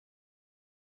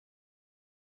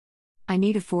I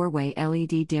need a 4-way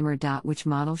LED dimmer. Which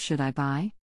model should I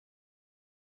buy?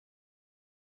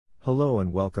 Hello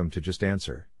and welcome to Just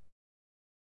Answer.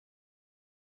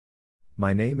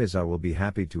 My name is I will be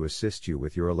happy to assist you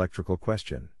with your electrical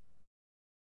question.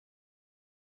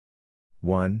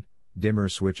 1. Dimmer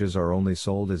switches are only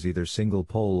sold as either single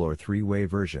pole or 3-way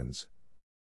versions.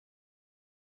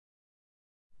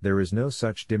 There is no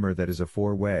such dimmer that is a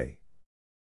 4-way.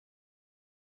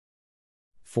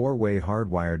 4-way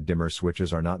hardwired dimmer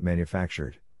switches are not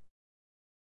manufactured.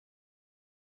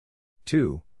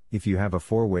 2. If you have a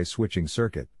 4-way switching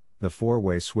circuit, the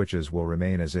 4-way switches will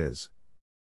remain as is.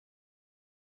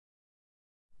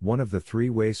 One of the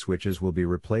 3-way switches will be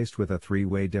replaced with a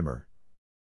 3-way dimmer.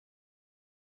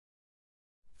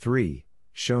 3.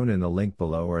 Shown in the link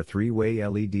below are 3-way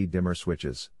LED dimmer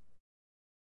switches.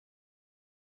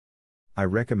 I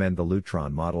recommend the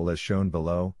Lurton model as shown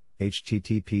below,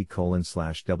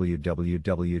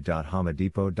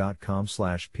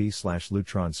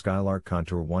 http://www.homadepot.com/p/Lurton Skylark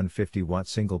Contour 150 watt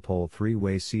single pole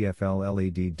 3-way CFL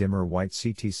LED dimmer white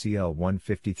CTCL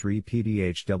 153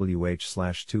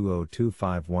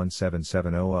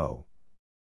 PDHWH/2025177700.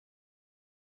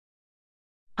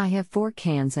 I have 4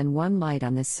 cans and 1 light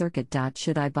on this circuit.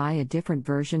 Should I buy a different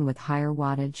version with higher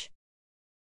wattage?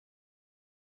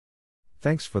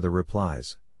 Thanks for the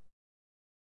replies.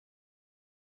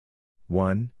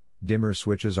 1. Dimmer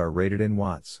switches are rated in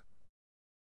watts.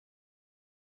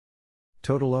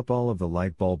 Total up all of the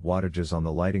light bulb wattages on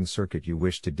the lighting circuit you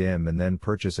wish to dim and then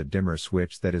purchase a dimmer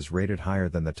switch that is rated higher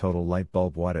than the total light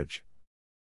bulb wattage.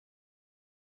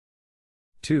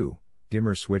 2.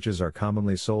 Dimmer switches are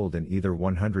commonly sold in either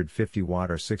 150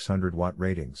 watt or 600 watt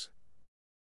ratings.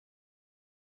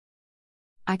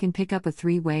 I can pick up a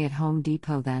 3-way at Home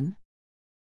Depot then?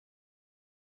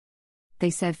 They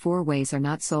said 4-ways are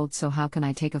not sold, so how can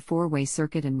I take a 4-way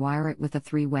circuit and wire it with a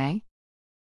 3-way?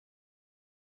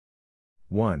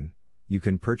 1. You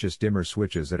can purchase dimmer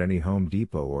switches at any Home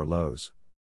Depot or Lowe's.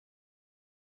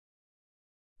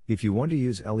 If you want to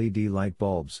use LED light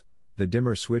bulbs, the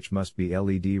dimmer switch must be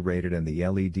LED rated and the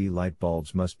LED light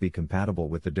bulbs must be compatible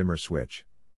with the dimmer switch.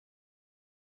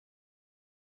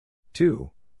 2.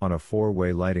 On a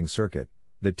 4-way lighting circuit,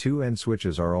 the 2 end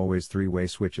switches are always 3-way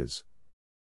switches.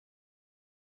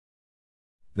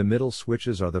 The middle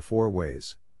switches are the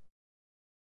 4-ways.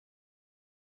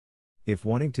 If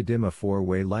wanting to dim a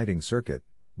 4-way lighting circuit,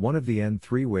 one of the end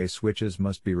 3-way switches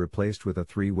must be replaced with a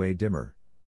 3-way dimmer.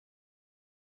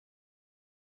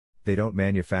 They don't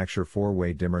manufacture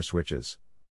 4-way dimmer switches.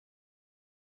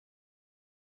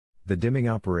 The dimming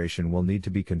operation will need to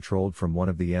be controlled from one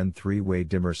of the end 3-way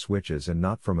dimmer switches and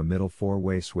not from a middle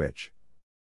 4-way switch.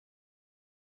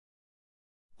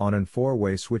 On an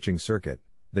 4-way switching circuit,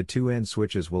 the 2 end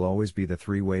switches will always be the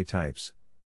 3-way types.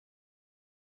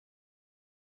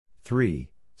 3.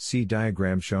 See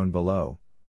diagram shown below.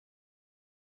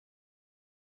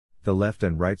 The left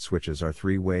and right switches are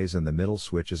 3-ways and the middle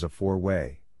switch is a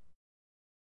 4-way.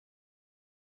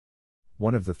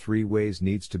 One of the 3-ways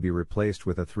needs to be replaced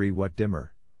with a 3-watt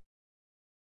dimmer.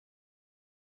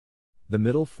 The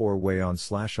middle 4-way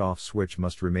on/off switch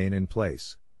must remain in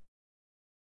place.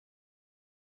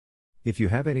 If you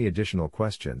have any additional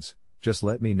questions, just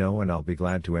let me know and I'll be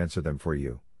glad to answer them for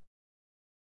you.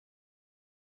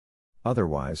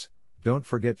 Otherwise, don't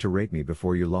forget to rate me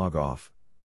before you log off.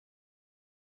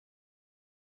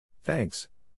 Thanks.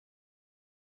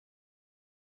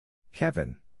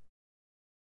 Kevin.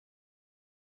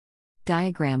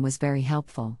 Diagram was very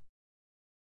helpful.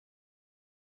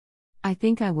 I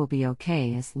think I will be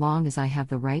okay as long as I have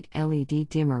the right LED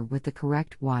dimmer with the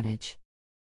correct wattage.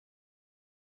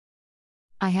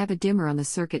 I have a dimmer on the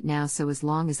circuit now, so as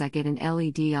long as I get an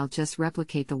LED I'll just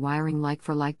replicate the wiring like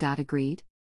for like. Agreed?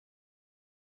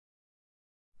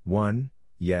 1.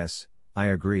 Yes, I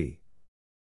agree.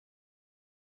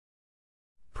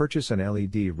 Purchase an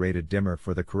LED rated dimmer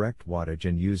for the correct wattage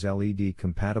and use LED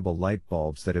compatible light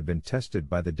bulbs that have been tested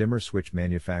by the dimmer switch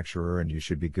manufacturer and you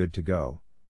should be good to go.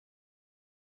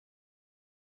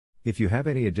 If you have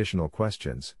any additional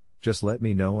questions, just let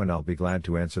me know and I'll be glad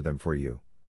to answer them for you.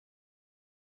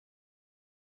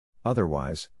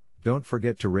 Otherwise, don't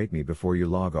forget to rate me before you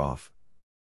log off.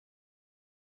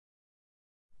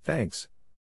 Thanks.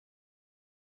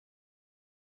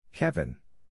 Kevin.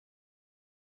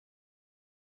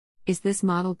 Is this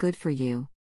model good for you?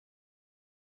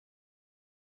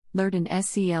 Lurton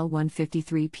SCL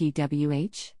 153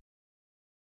 PWH?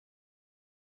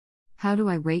 How do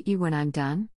I rate you when I'm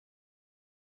done?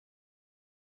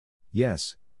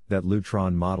 Yes, that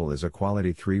Lurton model is a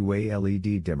quality 3-way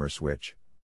LED dimmer switch.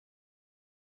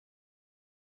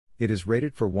 It is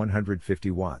rated for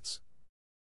 150 watts.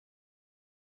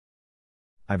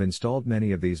 I've installed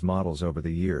many of these models over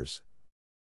the years.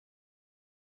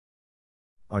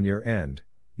 On your end,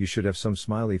 you should have some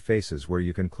smiley faces where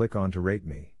you can click on to rate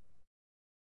me.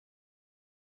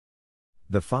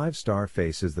 The 5-star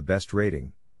face is the best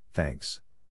rating, thanks.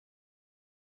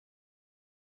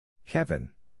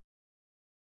 Kevin.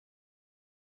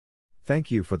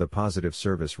 Thank you for the positive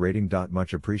service rating.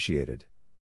 Much appreciated.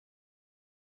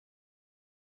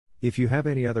 If you have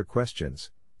any other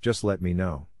questions, just let me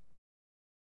know.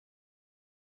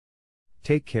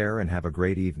 Take care and have a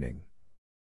great evening.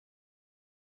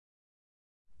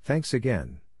 Thanks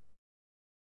again.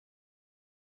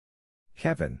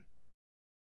 Kevin.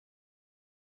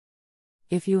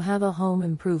 If you have a home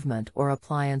improvement or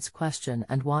appliance question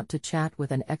and want to chat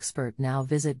with an expert now,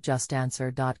 visit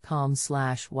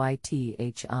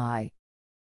justanswer.com/ythi.